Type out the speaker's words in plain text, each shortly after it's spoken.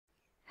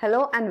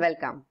Hello and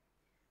welcome.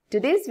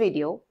 Today's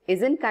video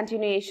is in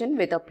continuation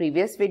with our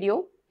previous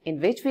video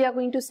in which we are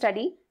going to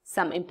study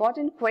some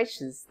important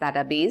questions that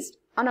are based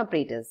on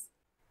operators.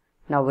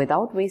 Now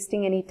without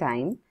wasting any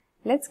time,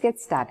 let's get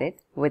started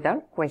with our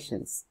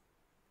questions.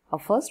 Our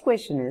first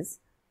question is,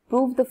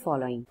 prove the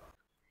following.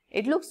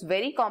 It looks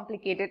very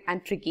complicated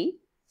and tricky,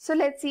 so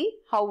let's see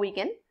how we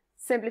can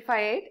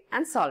simplify it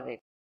and solve it.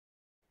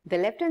 The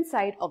left hand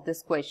side of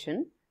this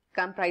question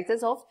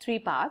comprises of three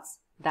parts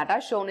that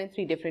are shown in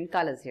three different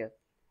colors here.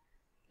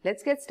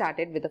 Let's get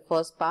started with the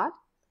first part.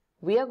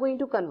 We are going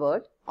to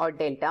convert our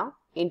delta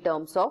in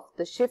terms of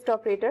the shift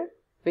operator,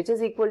 which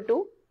is equal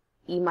to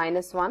e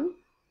minus 1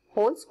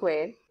 whole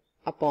square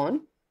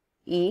upon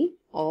e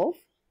of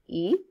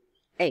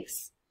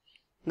ex.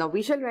 Now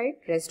we shall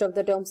write rest of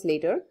the terms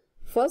later.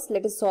 First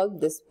let us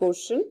solve this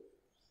portion.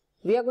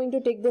 We are going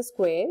to take the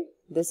square.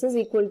 This is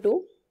equal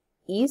to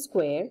e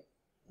square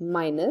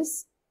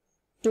minus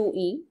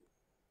 2e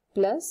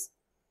plus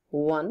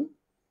 1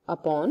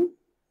 upon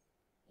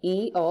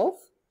e of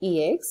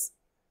ex.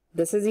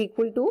 This is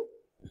equal to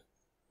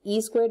e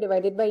square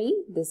divided by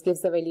e. This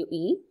gives the value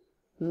e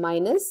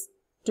minus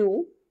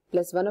 2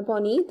 plus 1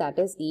 upon e, that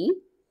is e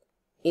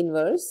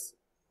inverse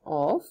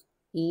of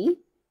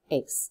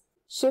ex.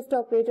 Shift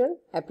operator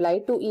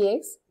applied to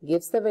ex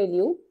gives the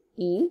value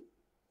e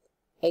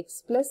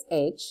x plus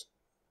h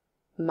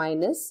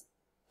minus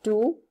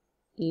 2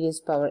 e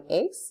raised to power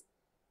x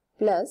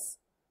plus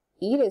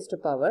e raised to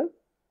power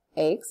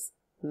x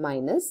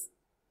minus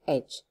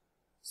h.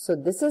 So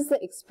this is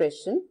the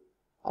expression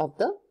of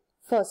the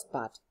first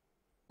part.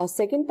 Our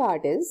second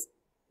part is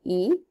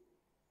e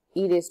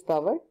raised to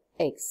power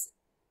x.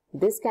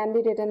 This can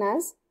be written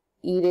as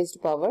e raised to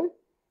power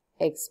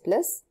x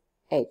plus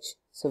h.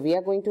 So we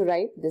are going to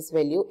write this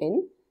value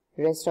in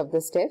rest of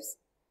the steps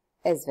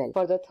as well.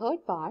 For the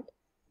third part,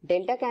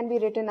 delta can be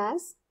written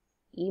as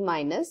e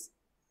minus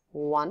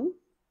 1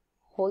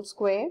 whole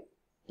square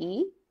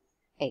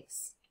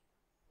ex.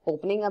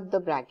 Opening up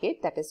the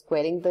bracket, that is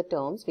squaring the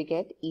terms, we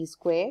get e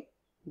square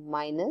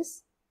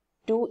minus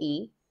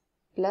 2e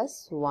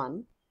plus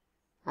 1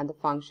 and the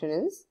function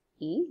is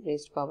e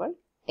raised to power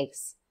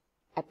x.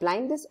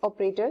 Applying this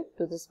operator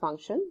to this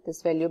function,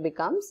 this value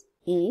becomes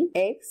e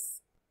x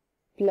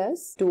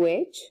plus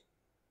 2h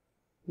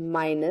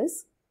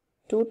minus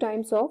 2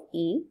 times of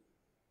e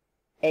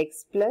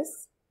x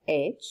plus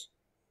h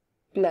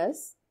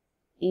plus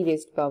e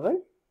raised to power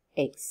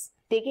x.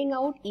 Taking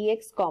out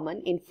ex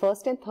common in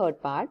first and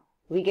third part,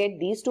 we get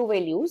these two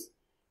values.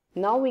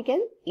 Now we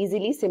can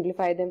easily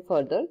simplify them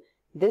further.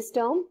 This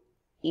term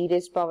e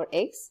raised to power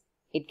x,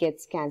 it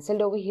gets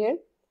cancelled over here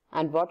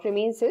and what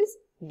remains is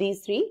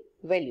these three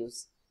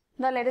values.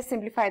 Now let us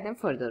simplify them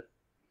further.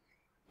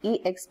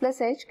 Ex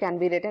plus h can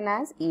be written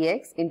as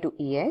ex into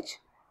eh.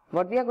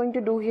 What we are going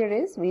to do here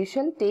is we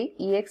shall take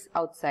ex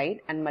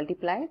outside and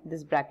multiply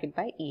this bracket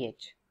by eh.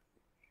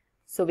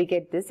 So we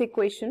get this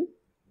equation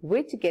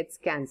which gets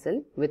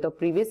cancelled with our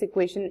previous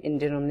equation in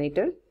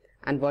denominator,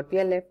 and what we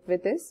are left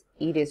with is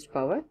e raised to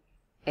power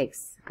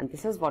x, and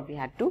this is what we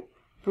had to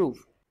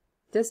prove.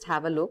 Just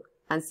have a look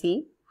and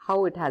see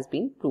how it has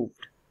been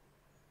proved.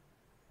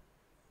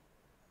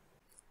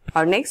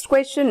 Our next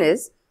question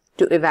is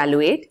to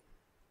evaluate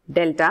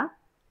delta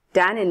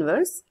tan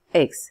inverse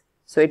x.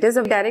 So it is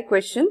a direct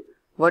question.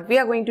 What we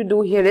are going to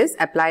do here is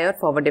apply our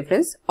forward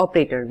difference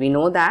operator. We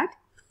know that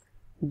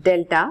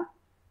delta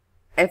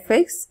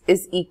fx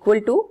is equal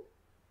to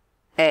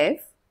f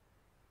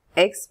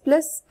x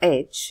plus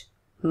h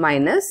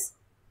minus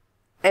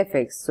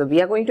fx. So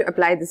we are going to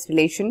apply this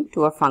relation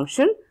to a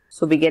function.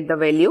 So we get the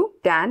value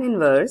tan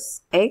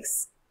inverse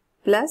x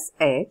plus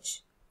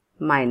h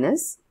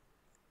minus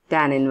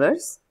tan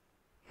inverse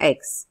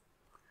x.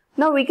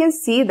 Now we can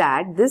see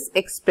that this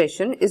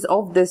expression is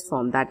of this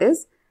form, that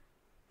is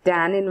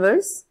tan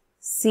inverse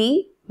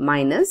c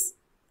minus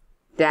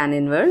tan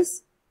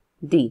inverse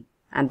d.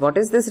 And what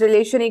is this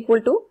relation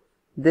equal to?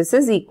 This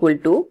is equal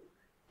to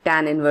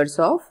tan inverse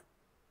of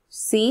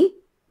c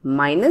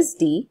minus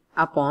d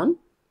upon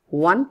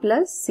 1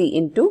 plus c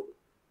into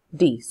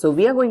d. So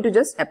we are going to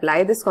just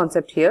apply this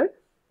concept here.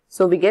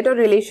 So we get a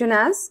relation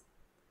as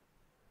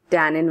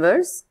tan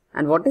inverse,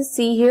 and what is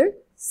c here?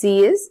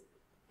 C is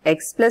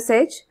x plus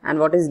h, and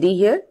what is d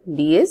here?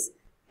 D is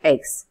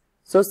x.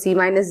 So c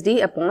minus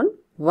d upon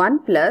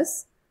 1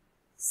 plus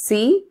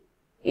c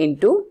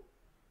into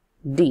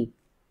d.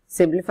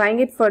 Simplifying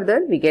it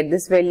further, we get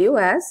this value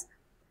as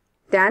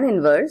tan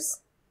inverse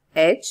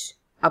h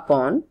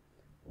upon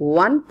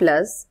 1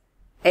 plus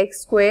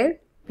x square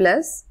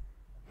plus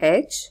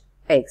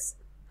hx,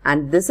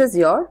 and this is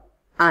your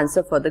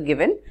answer for the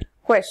given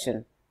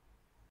question.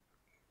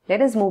 Let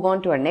us move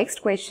on to our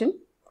next question.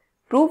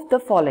 Prove the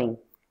following.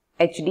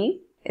 hd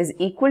is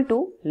equal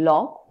to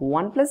log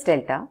 1 plus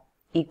delta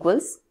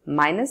equals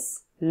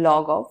minus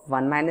log of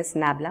 1 minus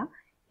nabla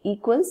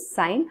equals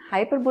sine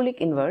hyperbolic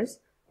inverse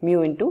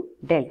mu into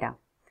delta.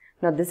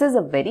 Now this is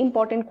a very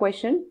important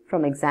question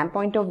from exam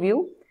point of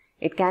view.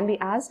 It can be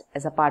asked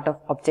as a part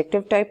of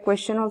objective type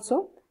question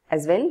also,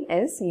 as well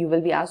as you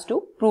will be asked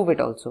to prove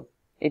it also.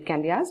 It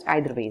can be asked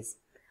either ways.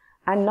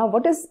 And now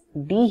what is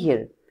D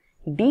here?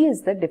 D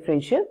is the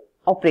differential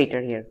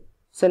operator here.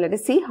 So let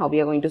us see how we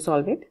are going to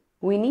solve it.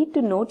 We need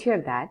to note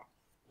here that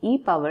e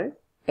power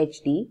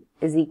hd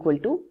is equal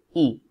to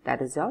e,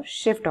 that is our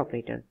shift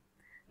operator.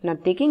 Now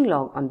taking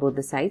log on both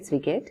the sides, we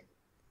get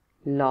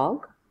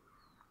log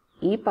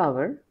e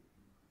power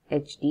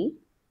hd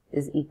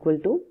is equal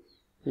to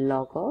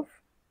log of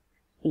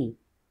e.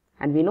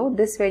 And we know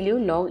this value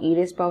log e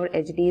raised power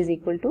hd is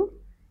equal to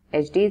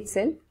hd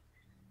itself.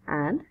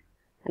 And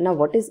now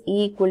what is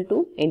e equal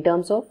to? In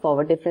terms of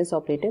forward difference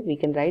operator, we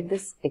can write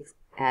this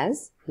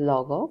as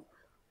log of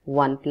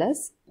 1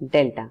 plus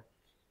delta.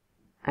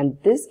 And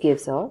this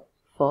gives our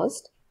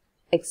first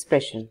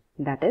expression,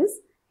 that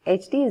is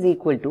hd is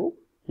equal to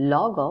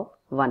log of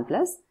 1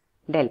 plus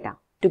delta.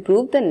 To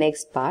prove the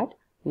next part,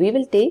 we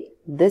will take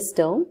this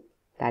term,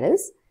 that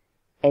is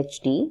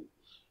hd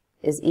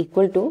is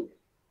equal to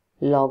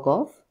log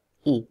of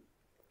e,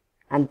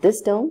 and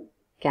this term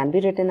can be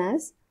written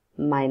as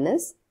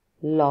minus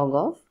log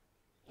of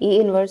e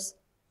inverse.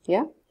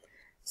 Yeah,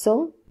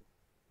 so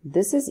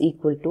this is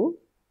equal to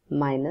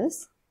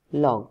minus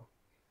log,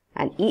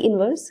 and e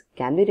inverse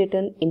can be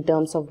written in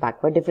terms of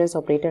backward difference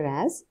operator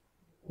as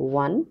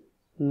 1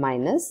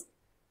 minus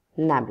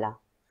nabla,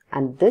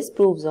 and this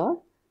proves our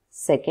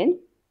second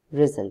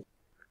result.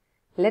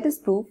 Let us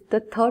prove the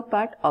third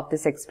part of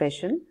this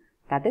expression,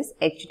 that is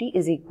hd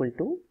is equal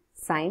to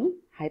sine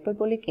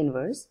hyperbolic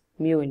inverse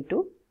mu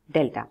into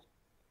delta.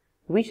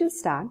 We shall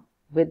start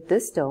with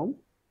this term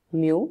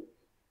mu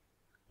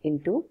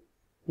into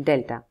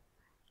delta.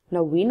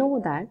 Now we know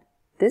that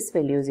this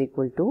value is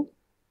equal to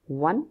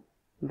 1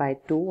 by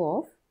 2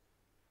 of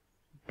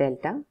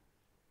delta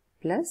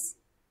plus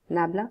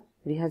nabla.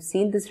 We have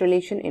seen this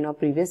relation in our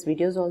previous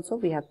videos also.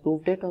 We have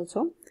proved it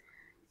also.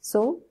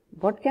 So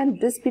what can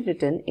this be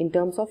written in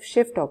terms of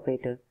shift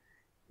operator?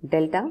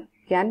 Delta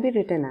can be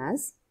written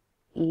as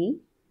e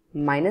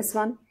minus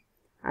 1.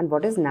 And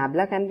what is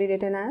nabla can be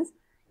written as?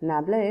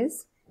 Nabla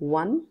is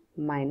 1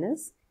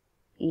 minus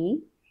e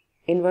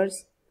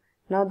inverse.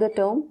 Now the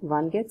term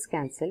 1 gets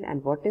cancelled,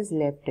 and what is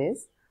left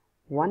is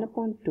 1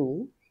 upon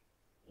 2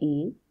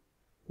 e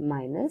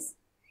minus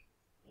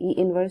e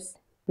inverse.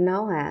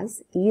 Now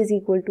as e is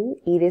equal to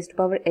e raised to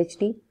power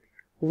hd,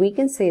 we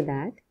can say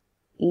that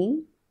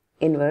e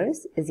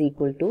inverse is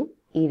equal to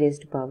e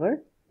raised to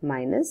power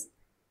minus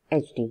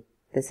hd.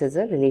 This is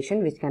a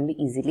relation which can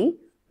be easily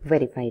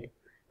verified.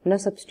 Now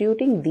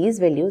substituting these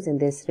values in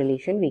this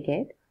relation, we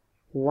get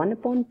 1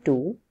 upon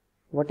 2.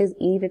 What is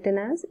e written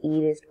as?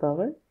 E raised to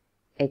power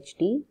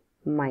hd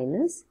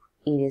minus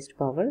e raised to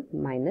power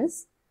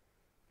minus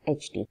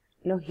hd.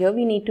 Now here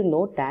we need to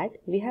note that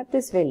we have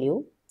this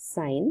value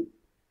sine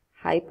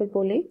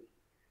hyperbolic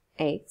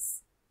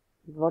x.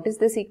 What is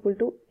this equal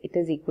to? It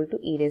is equal to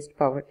e raised to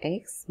power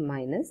x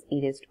minus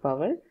e raised to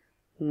power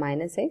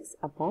minus x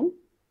upon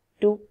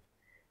 2.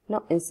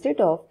 Now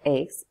instead of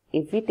x,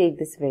 if we take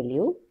this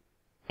value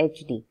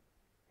hd,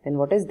 then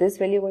what is this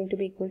value going to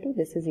be equal to?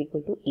 This is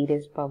equal to e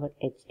raised to power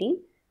hd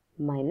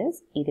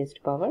minus e raised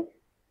to power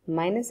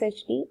minus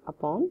hd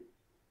upon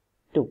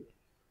 2.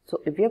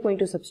 So if we are going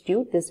to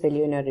substitute this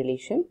value in our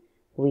relation,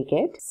 we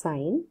get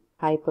sine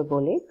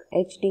hyperbolic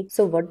hd.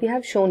 So what we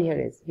have shown here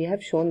is, we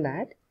have shown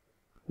that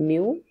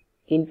mu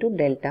into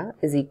delta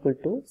is equal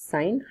to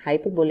sine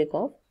hyperbolic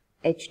of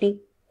hd.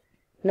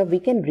 Now we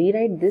can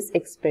rewrite this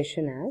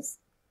expression as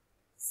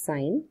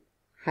sine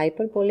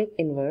hyperbolic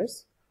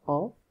inverse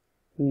of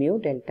mu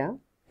delta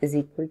is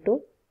equal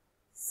to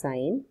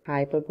sine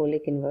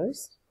hyperbolic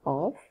inverse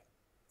of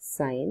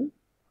sine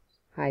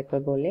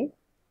hyperbolic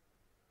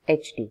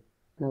hd.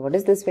 Now what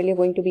is this value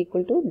going to be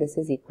equal to? This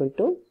is equal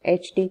to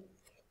hd.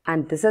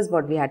 And this is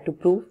what we had to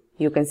prove.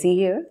 You can see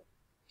here,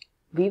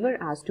 we were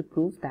asked to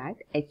prove that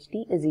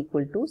hd is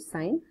equal to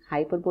sine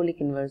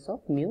hyperbolic inverse of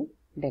mu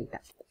delta.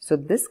 So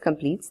this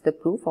completes the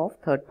proof of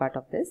third part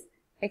of this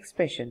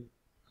expression.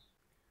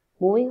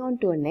 Moving on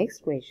to our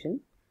next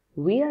question,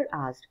 we are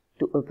asked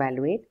to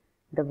evaluate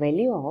the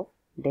value of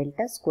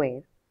delta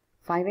square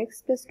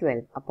 5x plus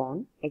 12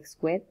 upon x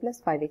squared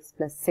plus 5x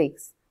plus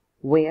 6,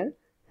 where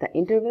the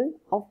interval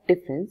of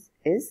difference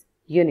is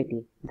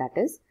unity, that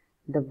is,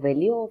 the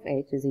value of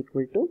h is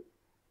equal to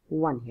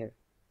 1 here.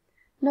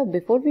 Now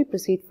before we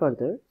proceed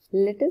further,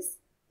 let us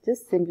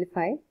just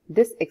simplify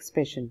this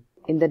expression.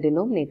 In the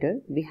denominator,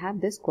 we have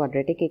this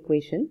quadratic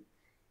equation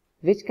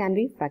which can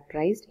be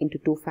factorized into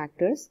two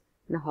factors.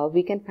 Now how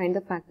we can find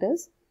the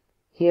factors?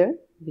 Here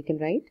we can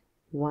write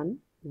 1,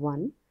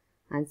 1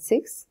 and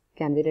 6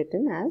 can be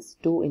written as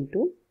 2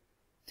 into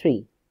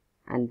 3,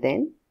 and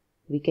then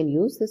we can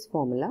use this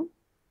formula,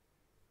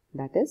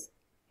 that is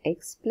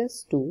x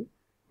plus 2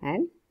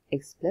 and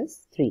x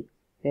plus 3,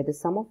 where the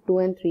sum of 2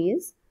 and 3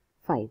 is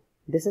 5.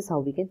 This is how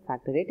we can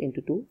factor it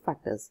into two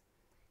factors.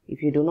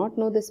 If you do not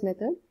know this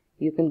method,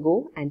 you can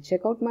go and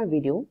check out my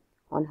video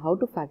on how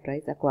to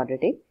factorize a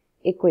quadratic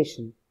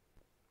equation.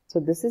 So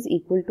this is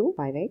equal to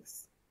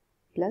 5x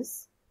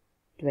plus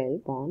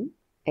 12 upon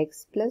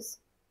x plus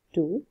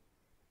 2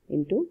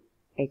 into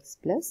x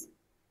plus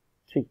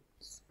 3.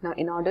 Now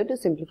in order to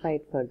simplify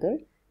it further,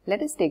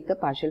 let us take the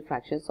partial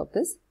fractions of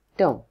this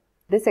term.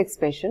 This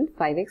expression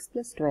 5x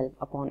plus 12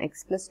 upon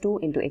x plus 2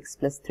 into x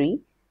plus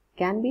 3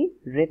 can be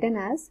written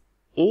as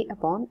a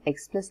upon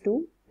x plus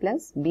 2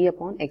 plus b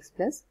upon x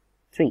plus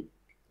 3.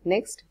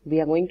 Next, we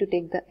are going to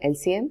take the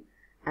LCM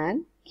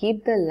and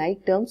keep the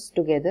like terms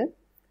together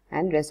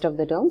and rest of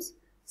the terms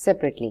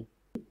separately.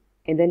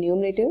 In the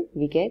numerator,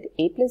 we get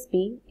a plus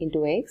b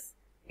into x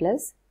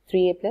plus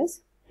 3a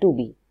plus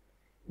 2b.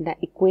 Now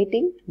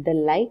equating the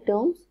like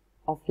terms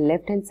of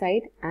left hand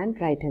side and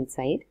right hand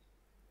side,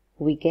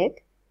 we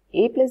get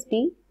a plus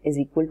b is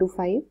equal to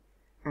 5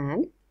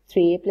 and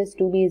 3a plus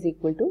 2b is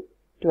equal to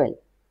 12.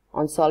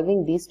 On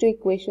solving these two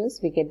equations,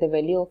 we get the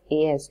value of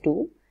a as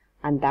 2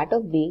 and that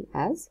of b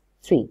as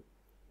 3.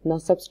 Now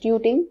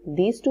substituting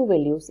these two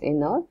values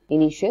in our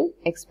initial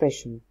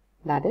expression,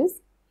 that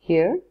is,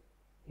 here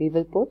we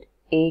will put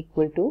a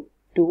equal to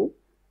 2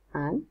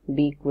 and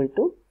b equal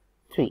to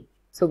 3.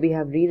 So we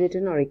have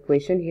rewritten our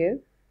equation here.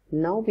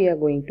 Now we are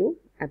going to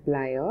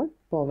apply our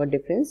forward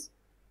difference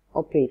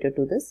operator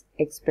to this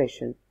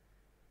expression.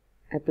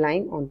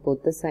 Applying on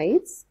both the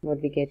sides,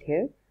 what we get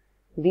here,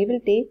 we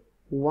will take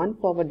one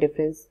forward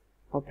difference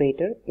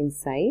operator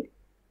inside.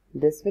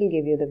 This will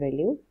give you the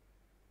value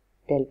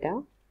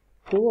delta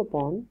 2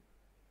 upon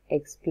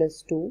x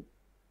plus 2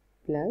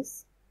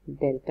 plus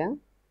delta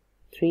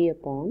 3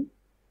 upon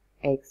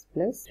x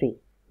plus 3.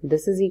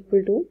 This is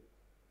equal to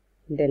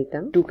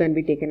delta 2 can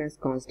be taken as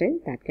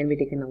constant, that can be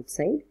taken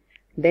outside.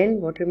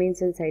 Then what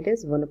remains inside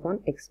is 1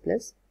 upon x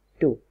plus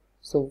 2.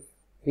 So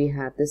we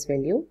have this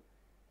value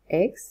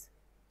x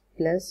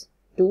plus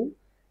 2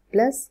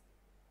 plus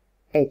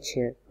h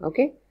here,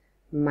 okay,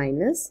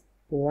 minus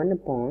 1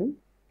 upon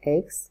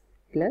x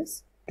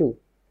plus 2.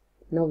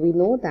 Now we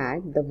know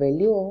that the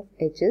value of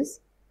h is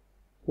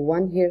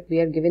 1 here, we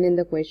are given in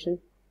the question.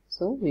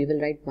 So we will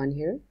write 1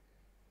 here,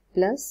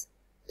 plus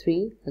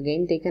 3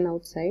 again taken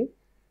outside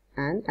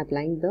and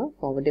applying the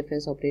forward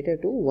difference operator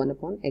to 1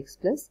 upon x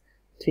plus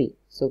 3.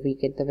 So we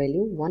get the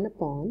value 1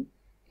 upon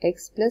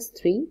x plus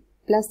 3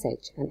 plus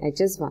h, and h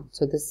is 1.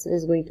 So this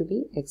is going to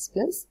be x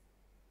plus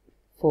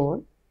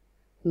 4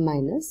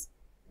 minus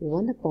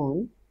 1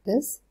 upon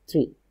plus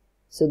 3.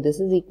 So this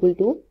is equal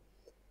to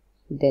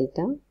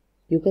delta.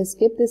 You can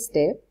skip this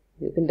step.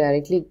 You can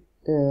directly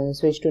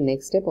switch to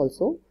next step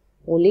also.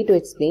 Only to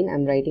explain, I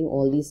am writing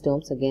all these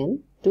terms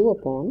again. 2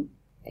 upon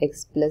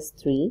x plus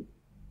 3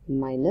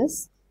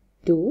 minus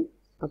 2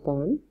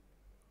 upon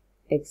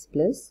x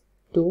plus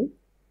 2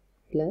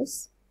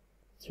 plus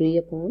 3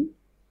 upon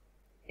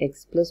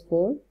x plus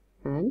 4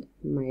 and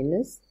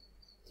minus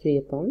 3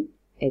 upon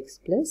x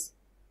plus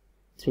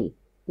 3.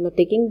 Now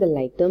taking the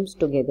like terms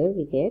together,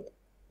 we get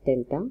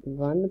delta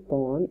 1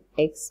 upon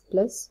x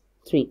plus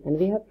 3, and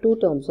we have two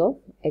terms of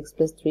x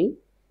plus 3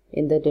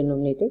 in the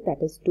denominator,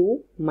 that is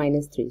 2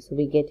 minus 3. So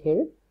we get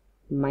here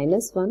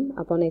minus 1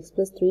 upon x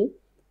plus 3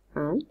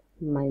 and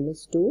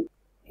minus 2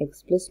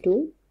 x plus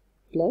 2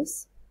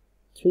 plus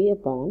 3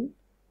 upon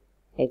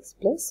x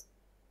plus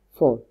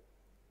 4.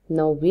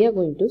 Now we are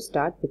going to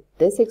start with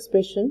this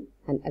expression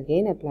and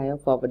again apply a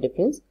forward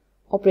difference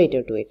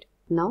operator to it.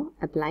 Now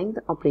applying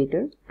the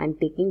operator and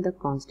taking the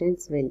constant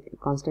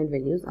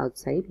values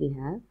outside, we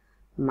have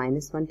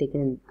minus 1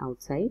 taken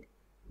outside,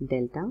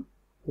 delta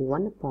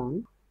 1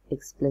 upon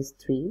x plus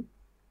 3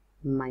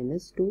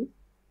 minus 2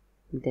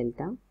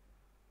 delta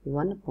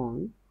 1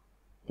 upon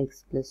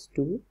x plus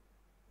 2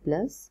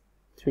 plus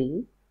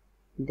 3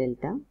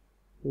 delta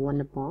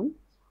 1 upon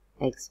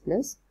x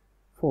plus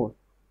 4.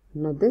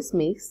 Now this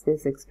makes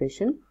this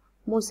expression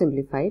more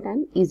simplified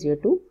and easier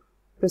to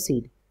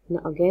proceed.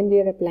 Now again we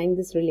are applying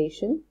this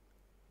relation,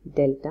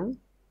 delta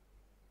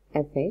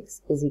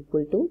fx is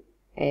equal to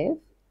f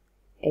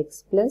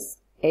x plus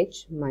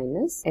h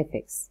minus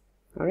fx.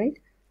 Alright,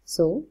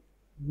 so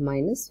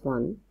minus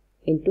 1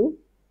 into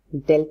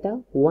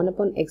delta 1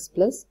 upon x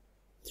plus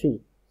 3.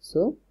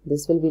 So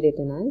this will be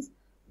written as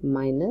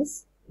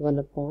minus 1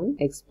 upon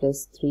x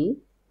plus 3,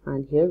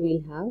 and here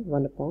we'll have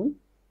 1 upon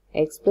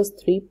x plus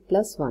 3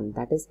 plus 1,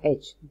 that is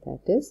h, that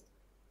is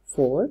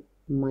 4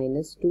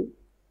 minus 2,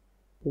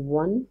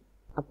 1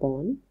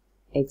 upon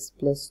x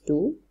plus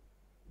 2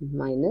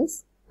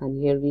 minus,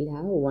 and here we'll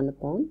have 1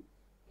 upon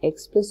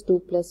x plus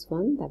 2 plus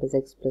 1, that is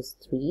x plus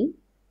 3,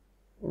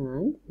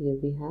 and here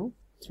we have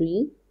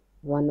 3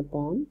 1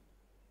 upon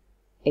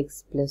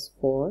x plus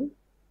 4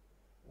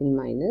 in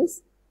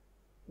minus,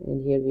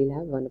 and here we'll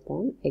have 1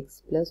 upon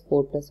x plus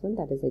 4 plus 1,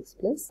 that is x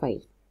plus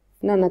 5.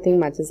 Now nothing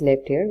much is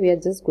left here. We are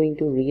just going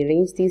to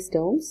rearrange these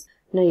terms.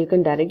 Now you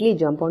can directly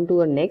jump on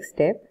to a next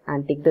step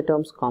and take the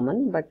terms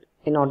common, but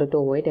in order to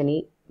avoid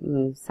any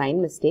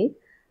sign mistake,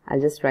 I'll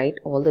just write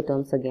all the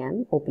terms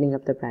again, opening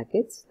up the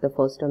brackets. The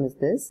first term is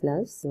this,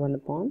 plus 1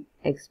 upon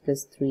x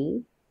plus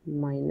 3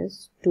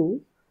 minus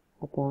 2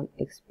 upon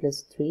x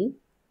plus 3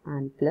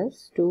 and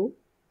plus 2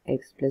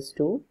 x plus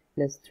 2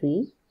 plus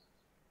 3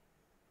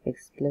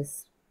 x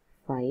plus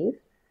 5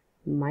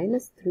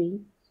 minus 3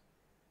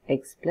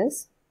 x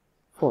plus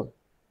 4.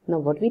 Now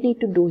what we need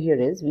to do here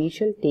is we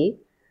shall take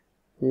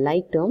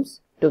like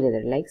terms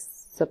together. Like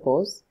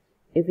suppose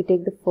if we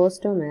take the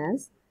first term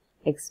as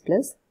x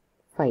plus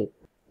 5.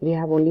 We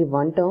have only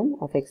one term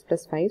of x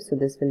plus 5, so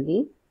this will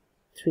be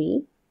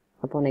 3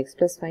 upon x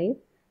plus 5.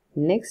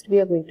 Next we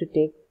are going to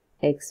take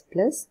x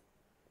plus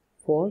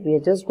 4. We are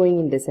just going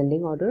in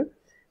descending order.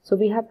 So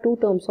we have two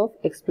terms of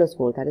x plus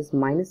 4, that is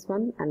minus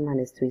 1 and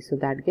minus 3. So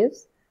that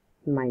gives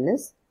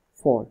minus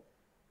 4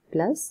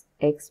 plus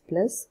x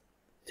plus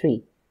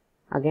 3.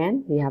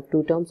 Again we have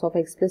two terms of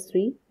x plus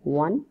 3,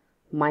 1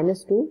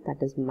 minus 2,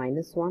 that is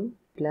minus 1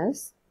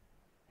 plus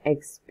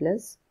x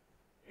plus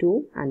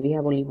 2, and we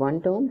have only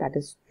one term, that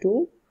is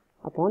 2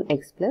 upon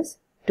x plus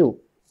 2,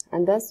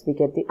 and thus we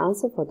get the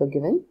answer for the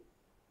given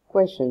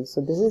question.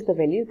 So this is the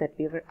value that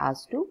we were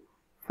asked to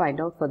find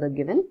out for the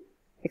given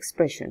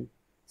expression.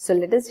 So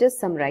let us just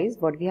summarize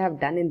what we have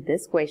done in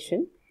this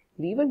question.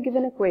 We were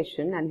given a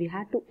question and we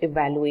had to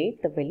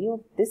evaluate the value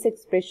of this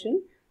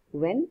expression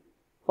when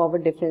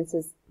forward difference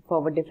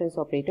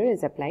operator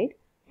is applied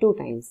 2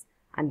 times,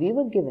 and we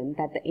were given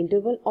that the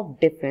interval of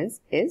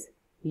difference is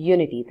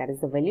unity, that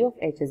is the value of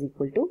h is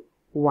equal to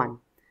 1.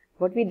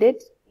 What we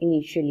did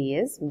initially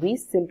is we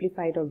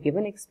simplified our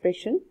given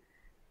expression.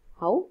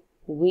 How?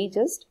 We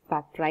just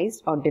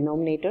factorized our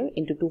denominator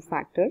into 2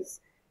 factors,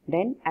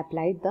 then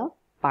applied the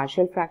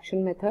partial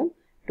fraction method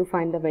to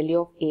find the value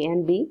of a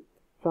and b,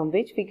 from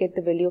which we get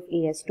the value of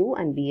a as 2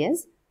 and b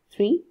as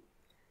 3.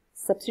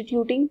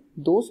 Substituting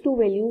those two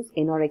values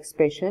in our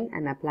expression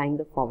and applying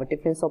the forward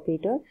difference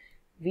operator,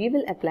 we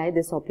will apply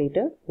this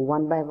operator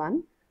one by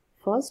one.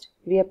 First,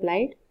 we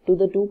applied to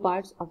the two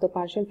parts of the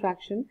partial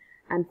fraction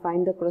and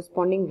find the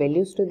corresponding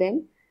values to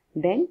them.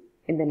 Then,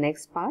 in the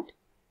next part,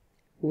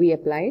 we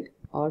applied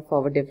our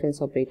forward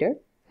difference operator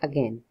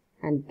again,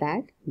 and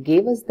that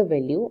gave us the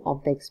value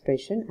of the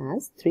expression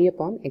as 3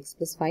 upon x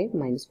plus 5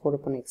 minus 4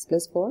 upon x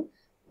plus 4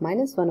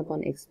 minus 1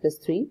 upon x plus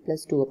 3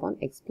 plus 2 upon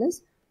x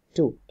plus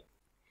 2.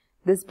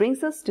 This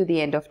brings us to the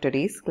end of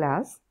today's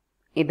class.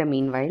 In the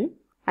meanwhile,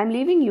 I am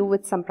leaving you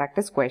with some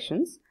practice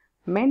questions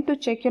meant to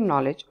check your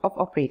knowledge of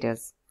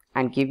operators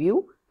and give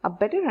you a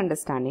better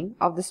understanding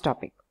of this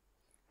topic.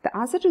 The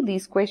answer to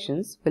these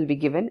questions will be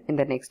given in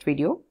the next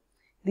video.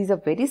 These are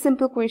very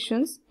simple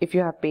questions. If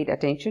you have paid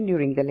attention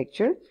during the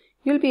lecture,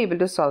 you will be able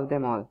to solve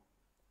them all.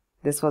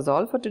 This was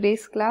all for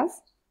today's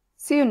class.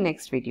 See you in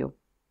next video.